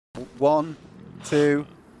1, 2,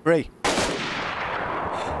 3.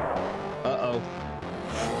 Uh-oh.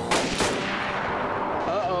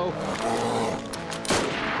 Uh-oh.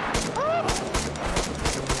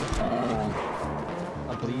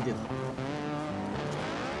 I'm bleeding.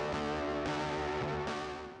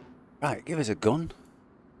 Right, give us a gun.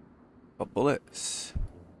 Got bullets.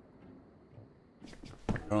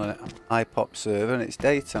 We're on an iPop server and it's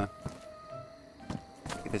daytime.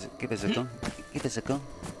 Give us a gun. Give us a gun.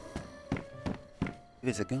 Give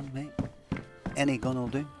us a gun, mate. Any gun will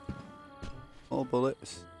do. More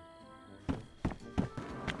bullets.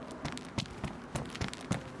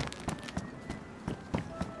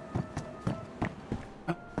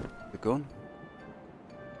 Oh, the gun.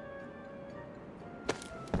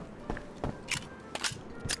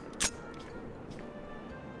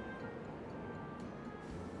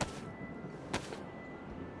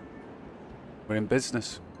 We're in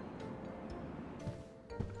business.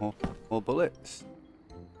 More bullets.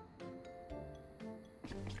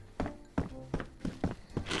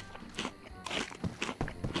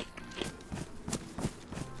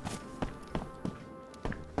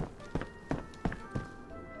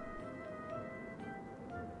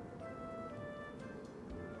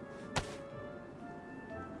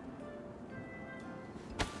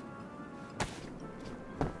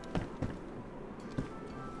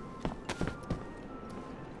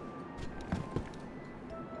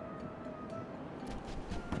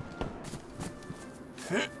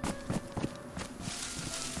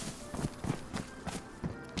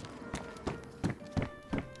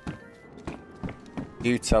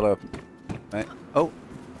 You tell her, mate. Oh.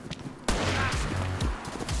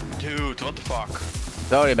 Dude, what the fuck?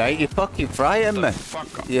 Sorry, mate. You fucking frightened me.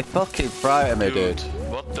 You fucking frightened me, dude.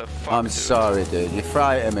 What the fuck? I'm sorry, dude. You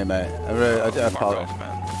frightened me, mate. I do apologize.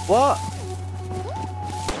 What?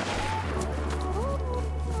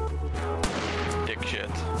 Dick shit.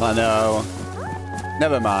 I know.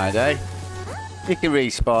 Never mind, eh? You can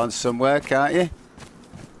respawn somewhere, can't you?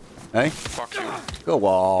 Eh? Fuck you. Go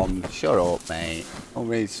on. Shut up, mate. I'll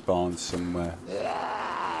respawn somewhere.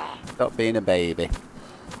 Stop being a baby.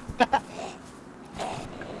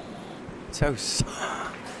 So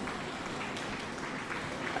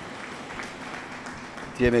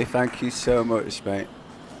Jimmy, thank you so much, mate.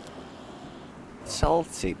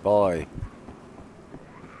 Salty boy.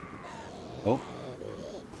 Oh.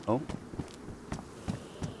 Oh.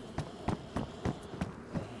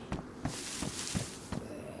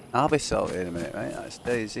 I'll be salty in a minute, mate. That's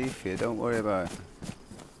DayZ for you. Don't worry about it.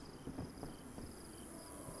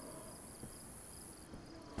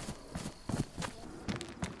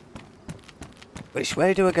 Which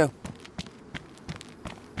way do I go?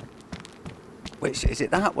 Which, is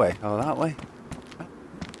it that way? Oh, that way.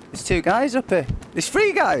 There's 2 guys up here. There's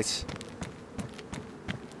 3 guys.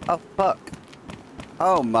 Oh, fuck.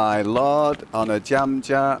 Oh, my lord. On a jam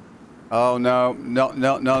jar. Oh, no.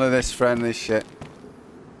 None of this friendly shit.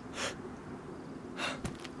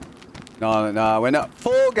 No, we're not.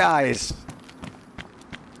 4 guys.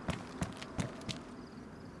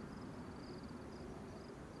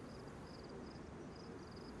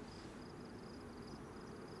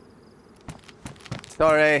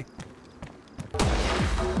 Sorry.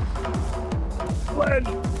 Villain.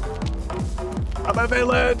 I'm a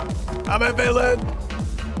villain. I'm a villain.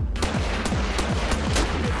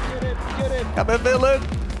 Get it. I'm a villain.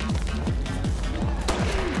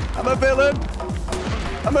 I'm a villain.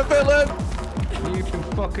 I'm a villain. You can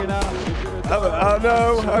fucking ass. I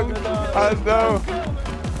know. I know.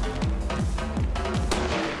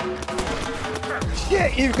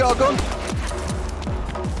 Shit, you've got a gun.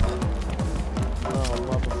 Oh,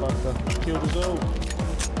 motherfucker. Killed us all.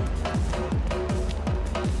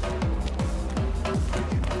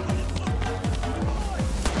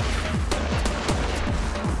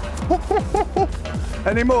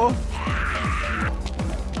 Any more?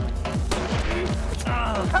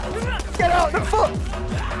 Get out the foot!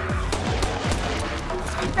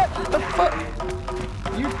 Get the foot!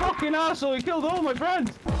 You fucking asshole, you killed all my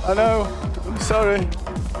friends! I know, I'm sorry.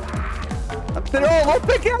 They're all up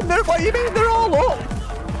again! What do you mean they're all up?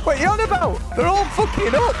 What are you on about? They're all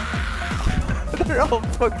fucking up! They're all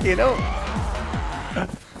fucking up!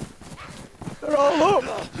 They're all up!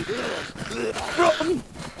 Run!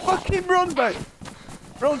 Fucking run, mate!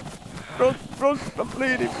 Run! I'm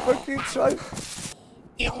bleeding, fucking try.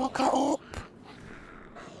 They all got up!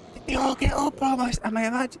 Did they all get up almost? Am I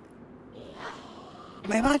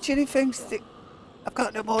imagining things that I've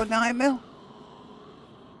got no more 9mm?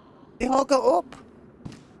 They all got up!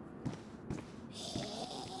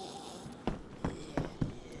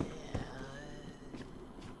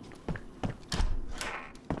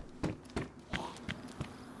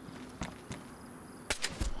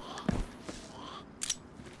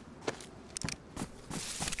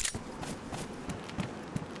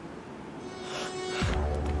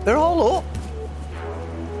 They're all up.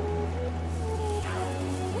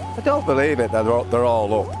 I don't believe it. They're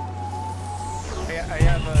all up. I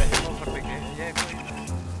have a him over big game. Yeah, please.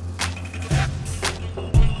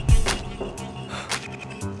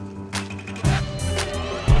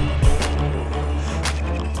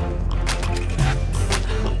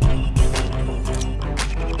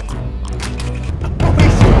 Oh,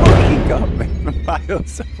 he's fucking got me from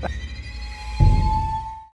miles away.